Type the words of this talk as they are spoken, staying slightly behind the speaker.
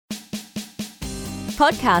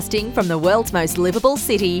Podcasting from the world's most livable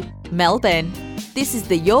city, Melbourne. This is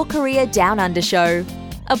the Your Career Down Under Show,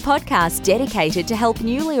 a podcast dedicated to help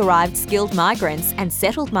newly arrived skilled migrants and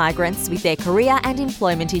settled migrants with their career and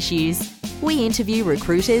employment issues. We interview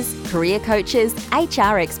recruiters, career coaches,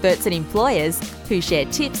 HR experts and employers who share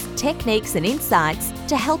tips, techniques and insights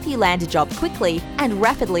to help you land a job quickly and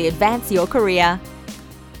rapidly advance your career.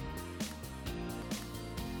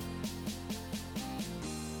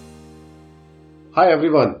 Hi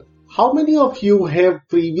everyone. How many of you have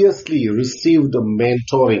previously received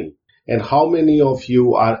mentoring and how many of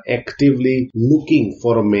you are actively looking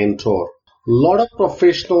for a mentor? A lot of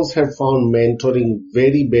professionals have found mentoring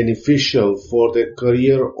very beneficial for their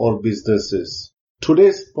career or businesses.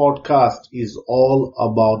 Today's podcast is all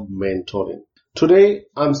about mentoring. Today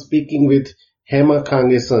I'm speaking with Hema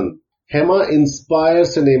Kangesan. Hema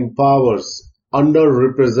inspires and empowers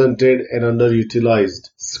underrepresented and underutilized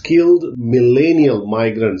skilled millennial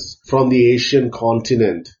migrants from the Asian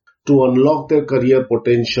continent to unlock their career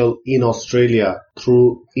potential in Australia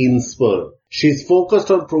through Inspire. She's focused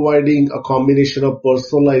on providing a combination of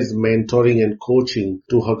personalized mentoring and coaching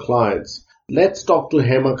to her clients. Let's talk to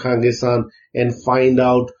Hema Kangesan and find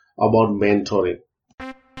out about mentoring.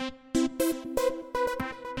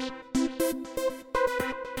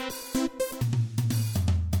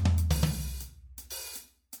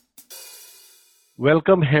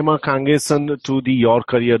 Welcome Hema Kangesan to the Your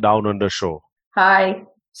Career Down Under show. Hi.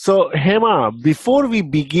 So Hema, before we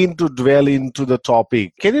begin to dwell into the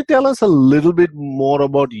topic, can you tell us a little bit more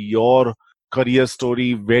about your career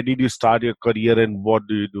story? Where did you start your career and what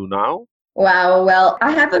do you do now? Wow. Well,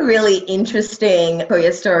 I have a really interesting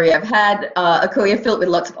career story. I've had a career filled with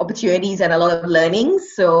lots of opportunities and a lot of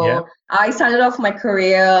learnings. So I started off my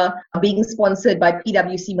career being sponsored by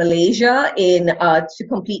PwC Malaysia to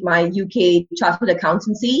complete my UK Chartered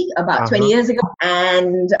Accountancy about 20 years ago.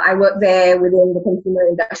 And I worked there within the consumer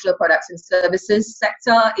industrial products and services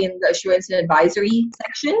sector in the assurance and advisory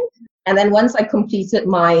section. And then once I completed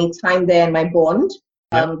my time there and my bond,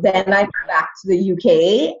 then I went back to the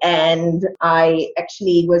UK and I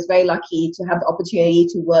actually was very lucky to have the opportunity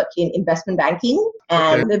to work in investment banking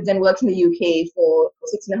and lived and worked in the UK for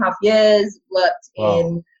 6.5 years, worked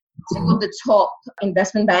in some of the top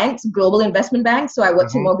investment banks, global investment banks. So I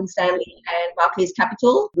worked in Morgan Stanley and Barclays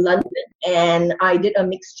Capital, London, and I did a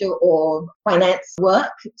mixture of finance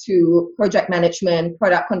work to project management,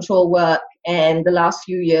 product control work, and the last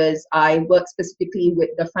few years I worked specifically with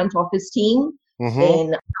the front office team in money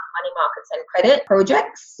markets and credit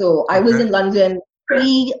projects. So I was in London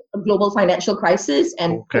pre-global financial crisis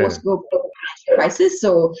and post-global financial crisis.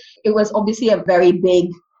 So it was obviously a very big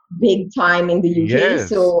time in the UK. Yes.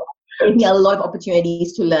 So it gave me a lot of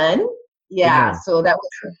opportunities to learn. So that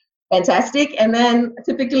was fantastic. And then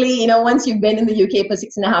typically, once you've been in the UK for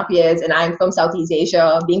 6.5 years, and I'm from Southeast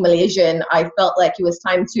Asia, being Malaysian, I felt like it was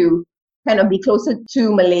time to kind of be closer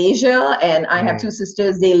to Malaysia, and I have two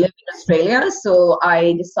sisters, they live in Australia, so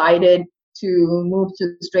I decided to move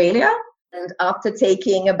to Australia. And after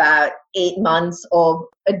taking about 8 months of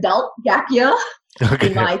adult gap year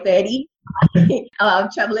in my 30s,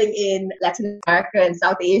 traveling in Latin America and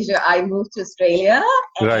South Asia, I moved to Australia,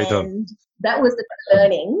 and that was the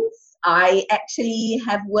learnings. I actually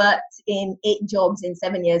have worked in 8 jobs in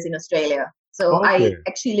 7 years in Australia. So I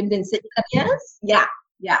actually lived in Sydney 7 years.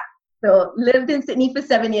 Yeah. So lived in Sydney for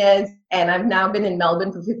 7 years, and I've now been in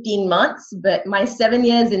Melbourne for 15 months. But my 7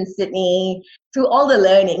 years in Sydney, through all the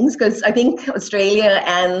learnings, because I think Australia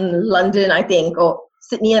and London, or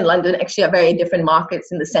Sydney and London actually are very different markets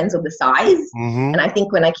in the sense of the size. And I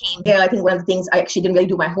think when I came here, I think one of the things, I actually didn't really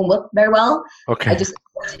do my homework very well.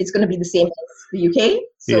 It's going to be the same as the UK.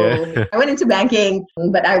 So I went into banking,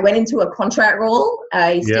 but I went into a contract role.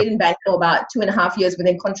 I stayed in bank for about 2.5 years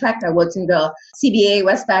within contract. I worked in the CBA,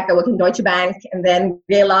 Westpac, I worked in Deutsche Bank, and then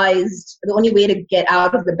realized the only way to get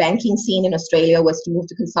out of the banking scene in Australia was to move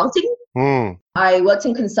to consulting. I worked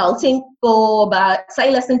in consulting for about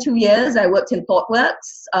slightly less than 2 years. I worked in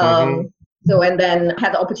ThoughtWorks. And then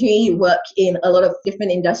had the opportunity to work in a lot of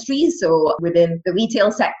different industries. So within the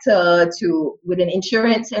retail sector to within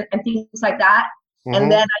insurance and things like that.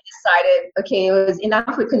 And then I decided, okay, it was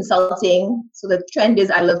enough with consulting. So the trend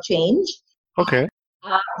is I love change. After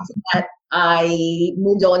that, I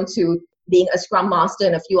moved on to being a Scrum Master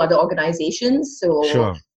in a few other organizations.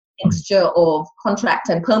 So mixture of contract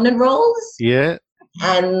and permanent roles.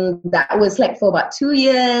 And that was for about 2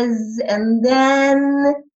 years. And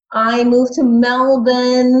then I moved to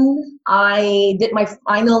Melbourne. I did my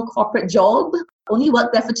final corporate job, only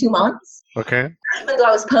worked there for 2 months. Even though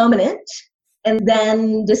I was permanent. And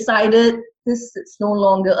then decided this is no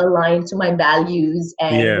longer aligned to my values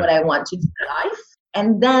and what I want to do in life.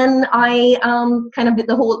 And then I kind of did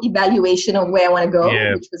the whole evaluation of where I want to go,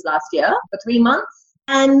 which was last year for 3 months,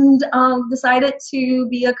 and decided to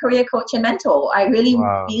be a career coach and mentor. I really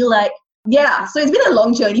feel like, so it's been a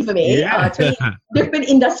long journey for me. Different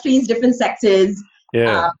industries, different sectors,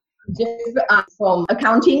 from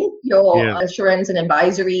accounting, your assurance and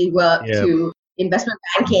advisory work to investment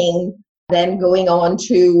banking, then going on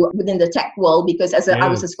to within the tech world, because I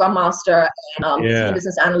was a Scrum Master and senior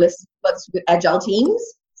business analyst, works with agile teams.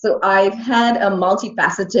 So I've had a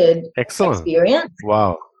multifaceted experience.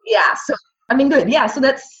 Wow. Yeah. So I mean, good. Yeah. So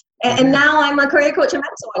that's, and now I'm a career coach and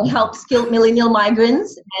mentor. I help skilled millennial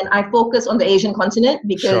migrants, and I focus on the Asian continent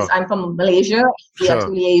because I'm from Malaysia. We are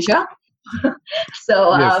truly Asia.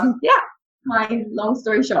 So my long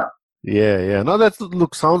story short. No,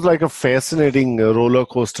 sounds like a fascinating roller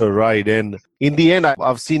coaster ride. And in the end,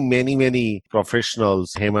 I've seen many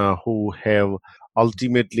professionals, Hema, who have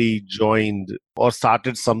ultimately joined or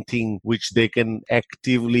started something which they can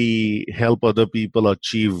actively help other people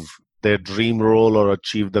achieve their dream role or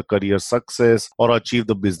achieve the career success or achieve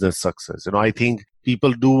the business success. I think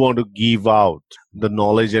people do want to give out the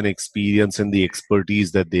knowledge and experience and the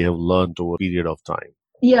expertise that they have learned over a period of time.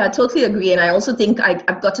 Yeah, I totally agree. And I also think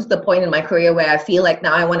I've got to the point in my career where I feel like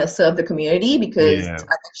now I want to serve the community, because I've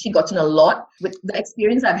actually gotten a lot with the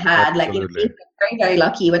experience I've had. Absolutely. Like, I'm very, very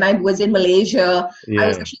lucky. When I was in Malaysia, I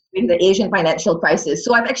was actually during the Asian financial crisis.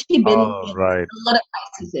 So I've actually been in a lot of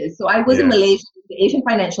crises. So I was in Malaysia, the Asian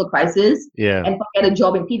financial crisis, and get a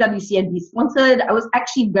job in PwC and be sponsored. I was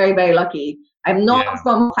actually very, very lucky. I'm not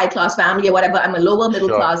from high class family or whatever. I'm a lower middle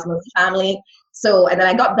class family. So, and then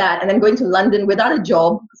I got that, and then going to London without a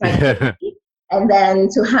job, and then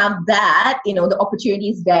to have that, the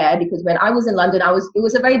opportunities there, because when I was in London, it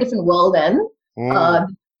was a very different world then.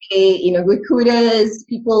 Recruiters,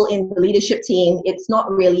 people in the leadership team, it's not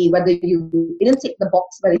really whether you didn't tick the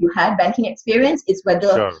box, whether you had banking experience, it's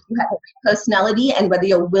whether you have a personality and whether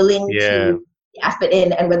you're willing to effort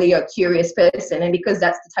in, and whether you're a curious person. And because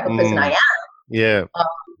that's the type of person I am,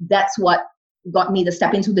 that's what got me the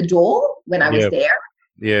step into the door when I was there.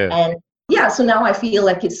 And so now I feel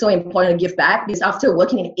like it's so important to give back, because after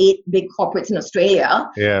working in 8 big corporates in Australia,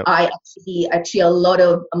 I actually a lot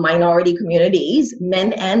of minority communities,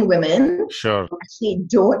 men and women, actually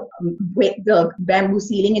don't break the bamboo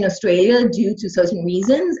ceiling in Australia due to certain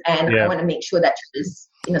reasons, and I want to make sure that is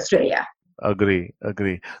in Australia. Agree.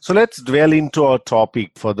 So let's dwell into our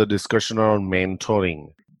topic for the discussion around mentoring.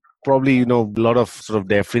 Probably, a lot of sort of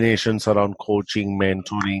definitions around coaching,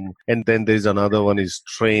 mentoring, and then there's another one is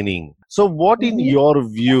training. So what in your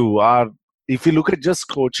view if you look at just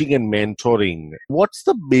coaching and mentoring, what's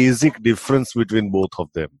the basic difference between both of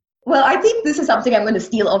them? Well, I think this is something I'm going to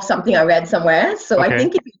steal off something I read somewhere. So I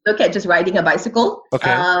think if you look at just riding a bicycle,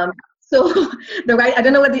 so I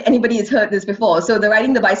don't know whether anybody has heard this before. So the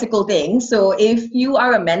riding the bicycle thing. So if you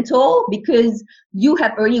are a mentor, because you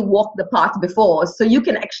have already walked the path before, so you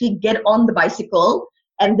can actually get on the bicycle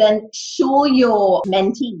and then show your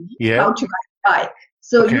mentee how to ride the bike.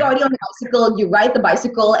 So you're already on the bicycle, you ride the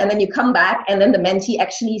bicycle, and then you come back, and then the mentee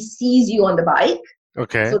actually sees you on the bike. So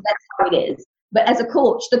that's how it is. But as a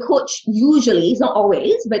coach, the coach usually, it's not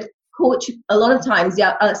always, but coach, a lot of times they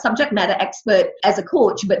are a subject matter expert as a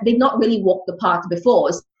coach, but they've not really walked the path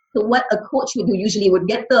before. So what a coach would do usually would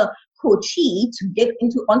get the coachee to get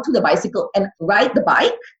onto the bicycle and ride the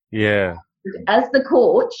bike. As the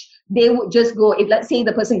coach, they would just go, if let's say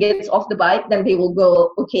the person gets off the bike, then they will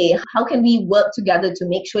go, okay, how can we work together to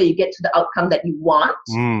make sure you get to the outcome that you want?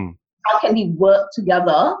 How can we work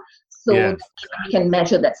together so that we can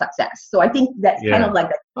measure that success? So I think that's kind of like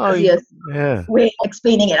the easiest way of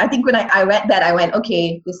explaining it. I think when I read that, I went,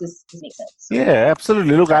 okay, this makes sense. Yeah,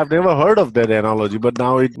 absolutely. Look, I've never heard of that analogy, but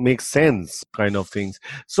now it makes sense, kind of things.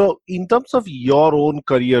 So in terms of your own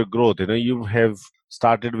career growth, you have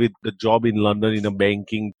started with the job in London in a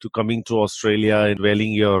banking to coming to Australia and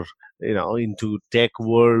dwelling your, into tech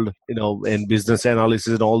world, and business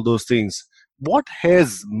analysis and all those things. What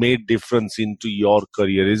has made difference into your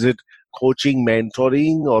career? Is it coaching,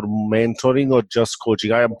 mentoring or just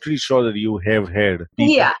coaching? I am pretty sure that you have had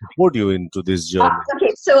people support you into this journey.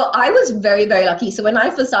 Okay, so I was very, very lucky. So when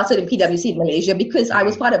I first started in PwC in Malaysia, because I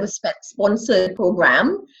was part of a sponsored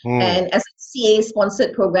program, and as a CA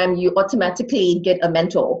sponsored program, you automatically get a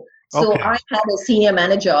mentor. So I had a senior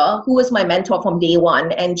manager who was my mentor from day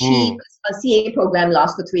one, and a CA program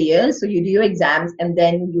lasts for 3 years. So you do your exams and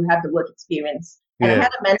then you have the work experience. And I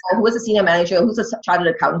had a mentor who was a senior manager, who's a chartered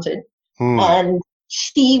accountant. And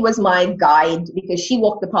she was my guide because she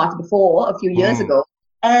walked the path before a few years ago.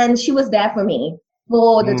 And she was there for me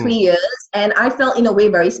for the 3 years. And I felt in a way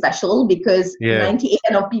very special because 98%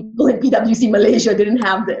 of people in PwC Malaysia didn't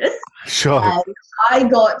have this. Sure. And I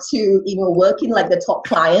got to, work in like the top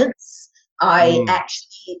clients. I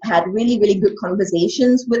actually had really, really good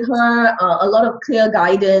conversations with her, a lot of clear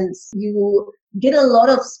guidance. You get a lot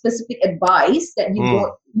of specific advice that you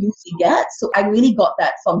don't usually get. So I really got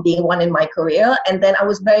that from day one in my career. And then I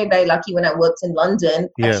was very, very lucky when I worked in London.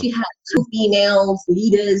 I actually had 2 female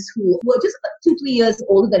leaders who were just 2-3 years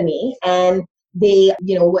older than me. And they,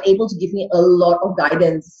 were able to give me a lot of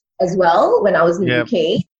guidance as well when I was in the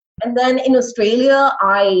UK. And then in Australia,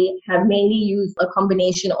 I have mainly used a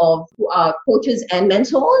combination of coaches and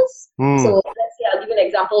mentors. So let's say, I'll give you an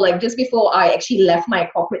example. Like just before I actually left my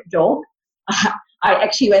corporate job, I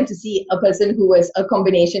actually went to see a person who was a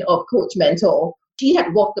combination of coach mentor. She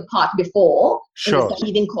had walked the path before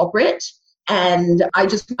leaving corporate. And I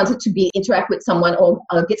just wanted to interact with someone or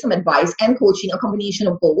get some advice and coaching, a combination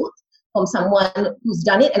of both, from someone who's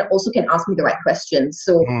done it and also can ask me the right questions.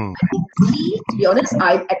 So I think, to be honest,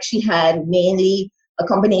 I've actually had mainly a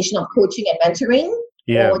combination of coaching and mentoring,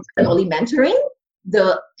 or purely mentoring.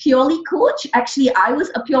 The purely coach, actually, I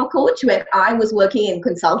was a pure coach when I was working in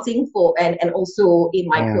consulting and also in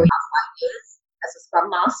my career 5 years as a Scrum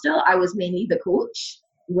Master. I was mainly the coach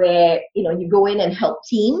where, you go in and help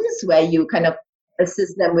teams, where you kind of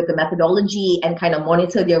assist them with the methodology and kind of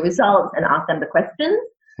monitor their results and ask them the questions.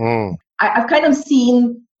 I've kind of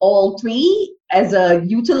seen all three as a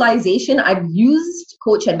utilization. I've used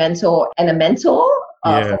coach and mentor and a mentor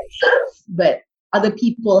for myself, but other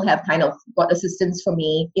people have kind of got assistance from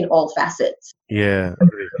me in all facets. Yeah.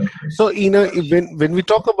 So, when we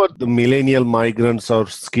talk about the millennial migrants or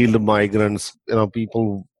skilled migrants,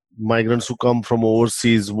 migrants who come from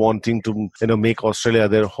overseas wanting to, make Australia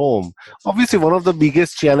their home. Obviously, one of the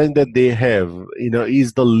biggest challenge that they have,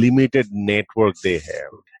 is the limited network they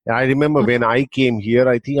have. I remember when I came here,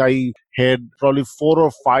 I think I had probably 4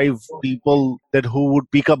 or 5 people who would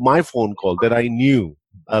pick up my phone call that I knew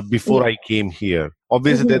before I came here.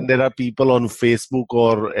 Obviously, then there are people on Facebook,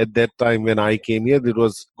 or at that time when I came here, there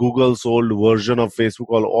was Google's old version of Facebook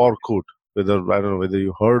called Orkut. I don't know whether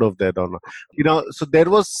you heard of that or not. So there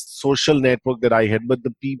was social network that I had, but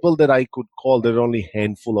the people that I could call, there were only a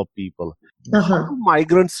handful of people. How do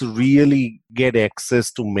migrants really get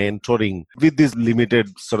access to mentoring with this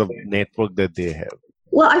limited sort of network that they have?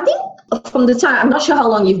 Well, I think from the time, I'm not sure how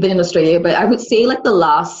long you've been in Australia, but I would say like the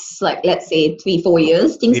last, let's say 3-4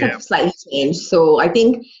 years, things have slightly changed. So I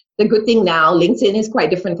think the good thing now, LinkedIn is quite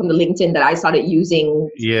different from the LinkedIn that I started using,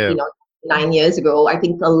 9 years ago. I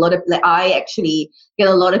think I actually get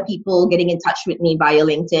a lot of people getting in touch with me via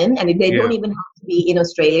LinkedIn, and they don't even have to be in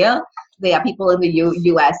Australia. There are people in the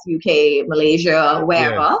US, UK, Malaysia,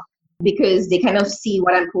 wherever, because they kind of see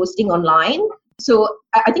what I'm posting online. So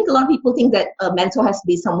I think a lot of people think that a mentor has to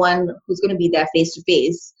be someone who's going to be there face to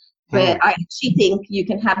face. But I actually think you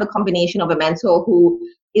can have a combination of a mentor who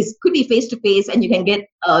could be face to face and you can get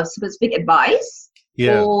specific advice.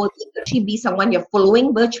 Or it could actually be someone you're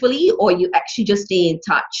following virtually, or you actually just stay in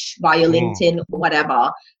touch via LinkedIn or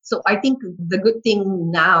whatever. So I think the good thing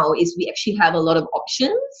now is we actually have a lot of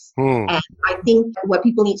options. And I think what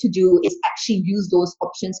people need to do is actually use those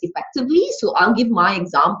options effectively. So I'll give my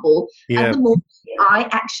example. At the moment, I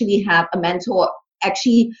actually have a mentor,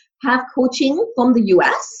 actually have coaching from the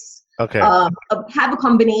US. Have a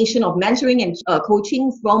combination of mentoring and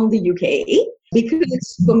coaching from the UK.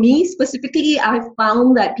 Because for me specifically, I've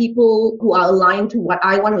found that people who are aligned to what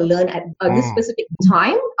I want to learn at this specific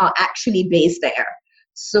time are actually based there.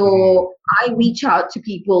 So I reach out to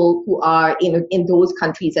people who are in those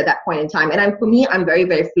countries at that point in time. And for me, I'm very,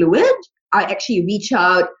 very fluid. I actually reach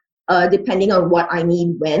out depending on what I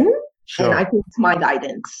need when. And I think it's my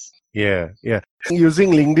guidance. Yeah.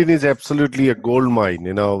 Using LinkedIn is absolutely a gold mine.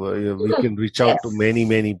 We can reach out to many,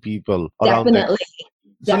 many people. Definitely.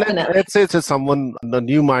 So let's say it's someone, a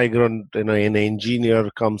new migrant, an engineer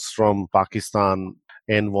comes from Pakistan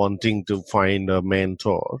and wanting to find a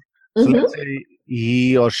mentor. So let's say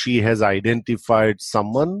he or she has identified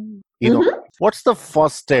someone, what's the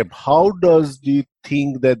first step? How do you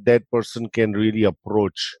think that person can really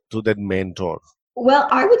approach to that mentor? Well,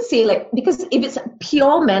 I would say because if it's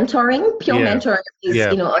pure mentoring is,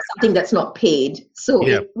 something that's not paid. So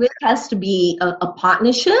it really has to be a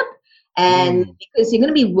partnership. And because you're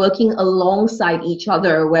going to be working alongside each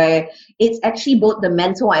other, where it's actually both the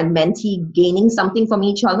mentor and mentee gaining something from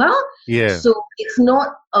each other. So it's not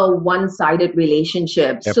a one-sided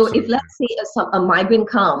relationship. Absolutely. So if let's say a migrant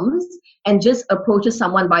comes and just approaches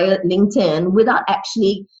someone via LinkedIn without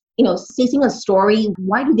actually stating a story.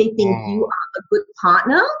 Why do they think you are a good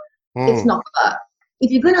partner? It's not fair. If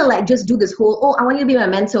you're going to like just do this whole, I want you to be my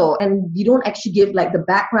mentor, and you don't actually give like the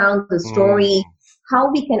background, the story, how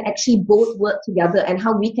we can actually both work together and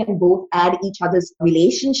how we can both add each other's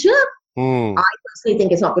relationship, I personally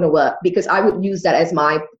think it's not going to work, because I would use that as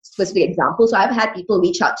my specific example. So I've had people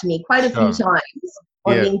reach out to me quite a few times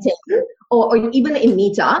on LinkedIn or even in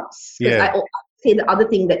meetups. Because I say the other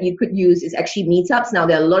thing that you could use is actually meetups. Now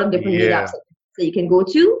there are a lot of different meetups that you can go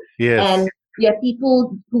to. And you have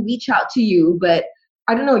people who reach out to you, but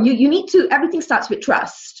I don't know, you need to, everything starts with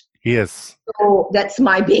trust. Yes. So that's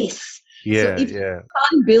my base. Yeah. So if you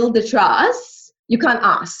can't build the trust, you can't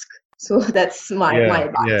ask. So that's my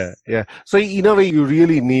advice. Yeah. So in a way, you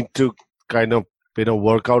really need to kind of,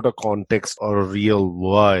 work out a context or a real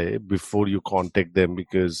why before you contact them,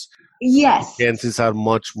 because chances are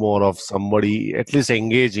much more of somebody at least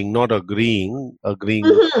engaging, not agreeing. Agreeing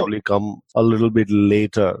will probably come a little bit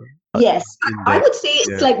later. Yes, I would say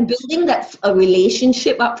it's like building that a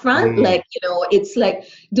relationship up front. Like, it's like,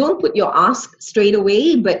 don't put your ask straight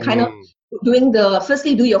away, but kind of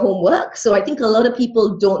firstly do your homework. So I think a lot of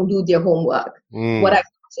people don't do their homework. What I've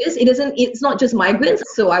noticed, it's not just migrants.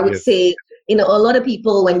 So I would say, a lot of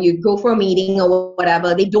people, when you go for a meeting or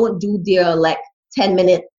whatever, they don't do their like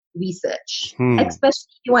 10-minute research,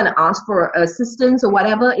 especially if you want to ask for assistance or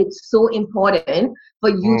whatever. It's so important for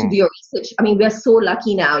you to do your research. I mean, we're so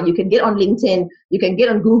lucky now. You can get on LinkedIn, you can get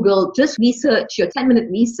on Google, just research your 10-minute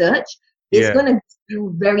research. It's going to get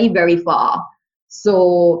you very, very far.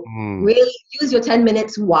 So really use your 10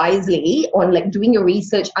 minutes wisely on like doing your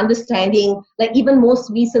research, understanding, like even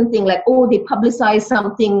most recent thing, like, they publicized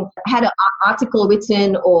something, had an article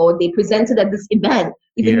written, or they presented at this event.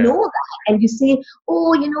 You know that, and you say,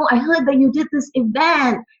 I heard that you did this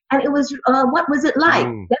event, and it was, what was it like?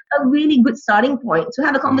 That's a really good starting point to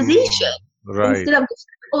have a conversation. Right. Instead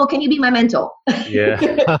of, can you be my mentor?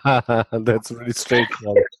 That's very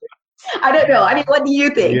straightforward. I don't know. I mean, what do you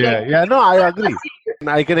think? No, I agree.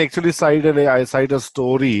 I can actually cite a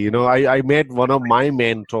story. I met one of my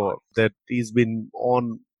mentors that he's been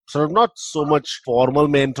on sort of not so much formal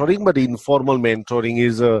mentoring, but informal mentoring.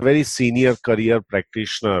 He's a very senior career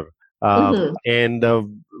practitioner. And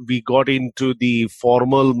we got into the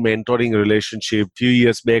formal mentoring relationship a few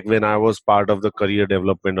years back when I was part of the Career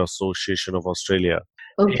Development Association of Australia.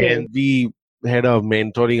 And we had a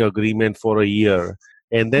mentoring agreement for a year.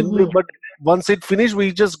 And then, but once it finished,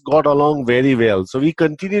 we just got along very well. So we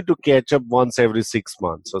continued to catch up once every 6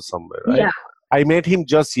 months or somewhere, right? Yeah. I met him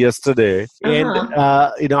just yesterday, and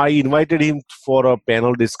I invited him for a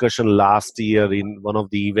panel discussion last year in one of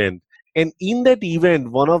the events. And in that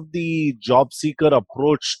event, one of the job seeker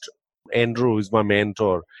approached Andrew, who's my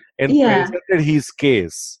mentor, and presented his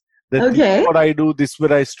case. That this is what I do, this is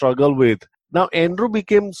what I struggle with. Now, Andrew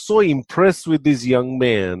became so impressed with this young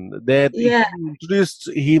man that he introduced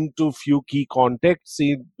him to few key contacts,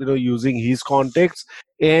 using his contacts,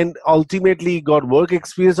 and ultimately got work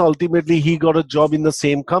experience. Ultimately, he got a job in the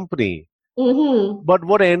same company. But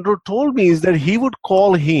what Andrew told me is that he would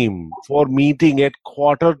call him for meeting at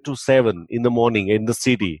 6:45 in the morning in the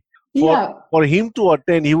city. For him to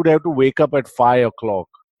attend, he would have to wake up at 5 o'clock.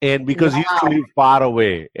 And because he used to live far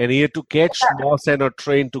away, and he had to catch bus and a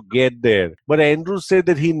train to get there. But Andrew said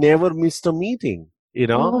that he never missed a meeting,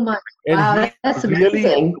 Oh my God, that's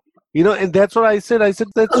amazing. And that's what I said. I said,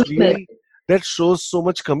 that's really, that shows so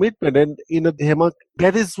much commitment. And, Hema,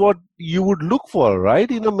 that is what you would look for, right?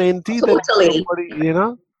 In a mentee. Totally.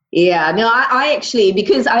 That Yeah, no, I actually,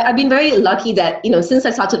 because I've been very lucky that, since I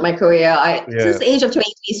started my career, since the age of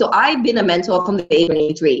 23, so I've been a mentor from the age of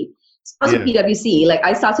 23. I was in PwC, like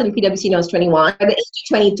I started in PwC when I was 21, at the age of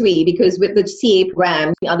 23, because with the CA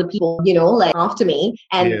program, other people, like after me.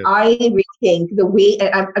 And I really think the way,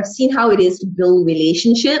 I've seen how it is to build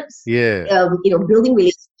relationships. Building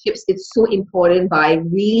relationships, it's so important by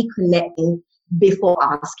really connecting before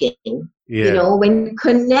asking. When you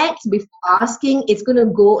connect before asking, it's going to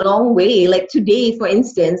go a long way. Like today, for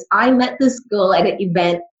instance, I met this girl at an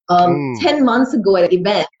event 10 months ago at an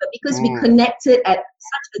event, but because we connected at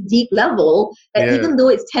such a deep level that even though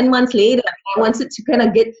it's 10 months later, I wanted to kind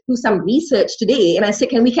of do some research today. And I said,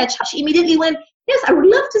 can we catch up? She immediately went, yes, I would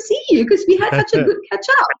love to see you because we had such a good catch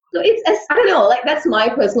up. So I don't know, like that's my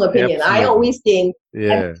personal opinion. Absolutely. I always think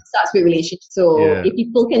everything starts with relationships. So if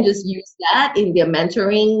people can just use that in their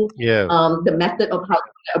mentoring, the method of how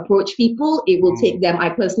to approach people, it will take them, I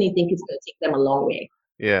personally think it's going to take them a long way.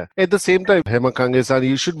 Yeah. At the same time, Hema Kangesan,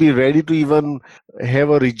 you should be ready to even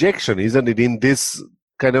have a rejection, isn't it? In this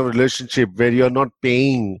kind of relationship where you're not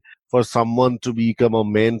paying for someone to become a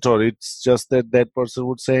mentor. It's just that that person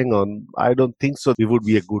would say, hang on, I don't think so. We would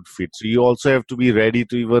be a good fit. So you also have to be ready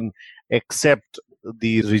to even accept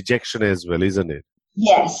the rejection as well, isn't it?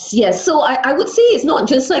 Yes, yes. So I would say it's not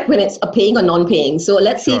just like when it's a paying or non-paying. So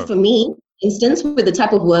let's say for me, instance, with the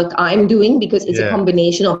type of work I'm doing, because it's a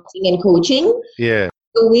combination of teaching and coaching. Yeah.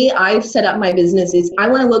 The way I've set up my business is I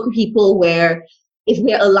want to work with people where if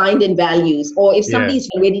we're aligned in values, or if somebody's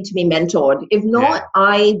ready to be mentored. If not,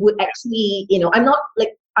 I would actually, I'm not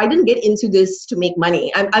like, I didn't get into this to make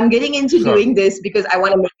money. I'm getting into doing this because I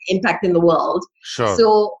want to make an impact in the world. Sure.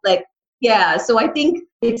 So so I think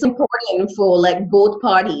it's important for like both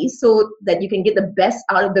parties so that you can get the best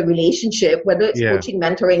out of the relationship, whether it's coaching,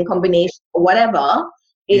 mentoring, combination, or whatever,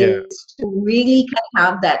 is to really kind of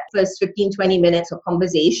have that first 15, 20 minutes of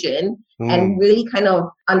conversation and really kind of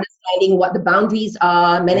understanding what the boundaries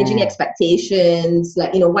are, managing expectations,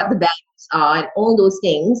 like, what the values are and all those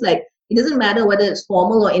things. Like, it doesn't matter whether it's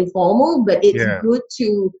formal or informal, but it's good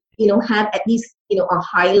to, have at least, a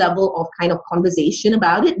high level of kind of conversation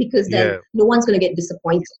about it, because then no one's going to get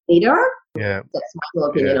disappointed later. Yeah. That's my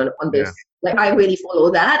opinion on this. Like, I really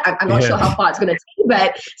follow that. I'm not sure how far it's going to take,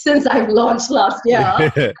 but since I've launched last year,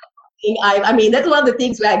 I mean, that's one of the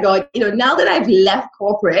things where I go, now that I've left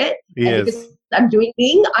corporate, and because I'm doing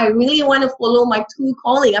things, I really want to follow my true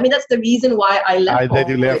calling. I mean, that's the reason why I left corporate.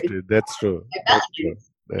 That you left it. That's true. That's true.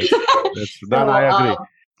 That's true. No,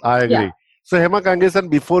 I agree. Yeah. So, Hema Kangesan,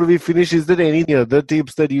 before we finish, is there any other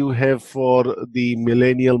tips that you have for the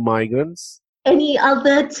millennial migrants? Any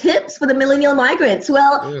other tips for the millennial migrants?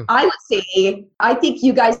 Well, I would say, I think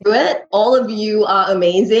you guys do it. All of you are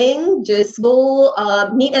amazing. Just go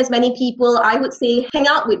meet as many people. I would say hang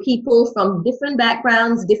out with people from different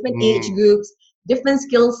backgrounds, different age groups, different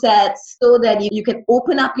skill sets, so that you can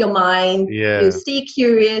open up your mind, you stay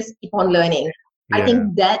curious, keep on learning. I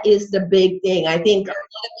think that is the big thing. I think a lot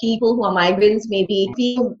of people who are migrants maybe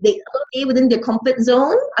feel they stay within their comfort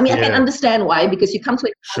zone. I mean, I can understand why, because you come to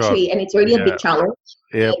a country and it's already a big challenge.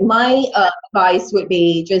 My advice would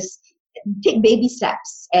be just take baby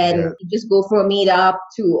steps and just go for a meetup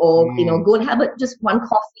or go and have just one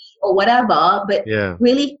coffee or whatever. But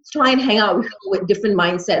really try and hang out with people with different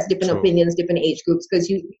mindsets, different opinions, different age groups, because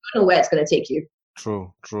you don't know where it's going to take you.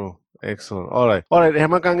 True. Excellent. All right,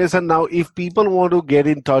 Hema Kangesan, now if people want to get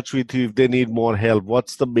in touch with you, if they need more help,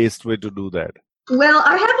 what's the best way to do that? Well,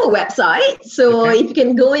 I have a website. So if you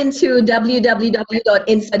can go into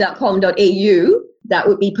www.inspire.com.au, that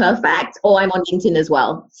would be perfect. Or I'm on LinkedIn as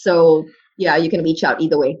well. So you can reach out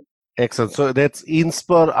either way. Excellent. So that's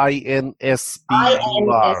Inspire,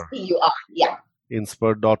 INSPUR. Yeah.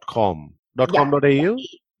 Inspire.com. .com.au?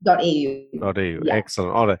 .au.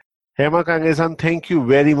 Excellent. All right. Hema Kangesan, thank you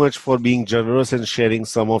very much for being generous and sharing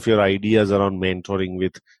some of your ideas around mentoring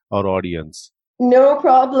with our audience. No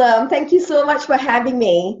problem. Thank you so much for having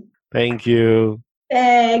me. Thank you.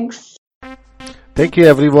 Thanks. Thank you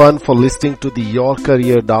everyone for listening to the Your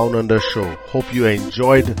Career Down Under show. Hope you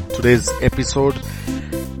enjoyed today's episode.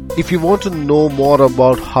 If you want to know more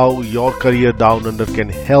about how Your Career Down Under can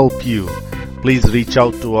help you, please reach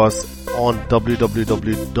out to us on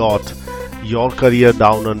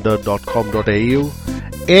www.yourcareerdownunder.com.au.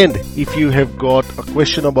 And if you have got a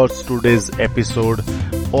question about today's episode,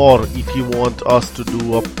 or if you want us to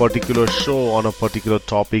do a particular show on a particular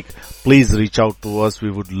topic, please reach out to us.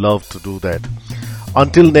 We would love to do that.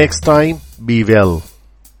 Until next time, be well.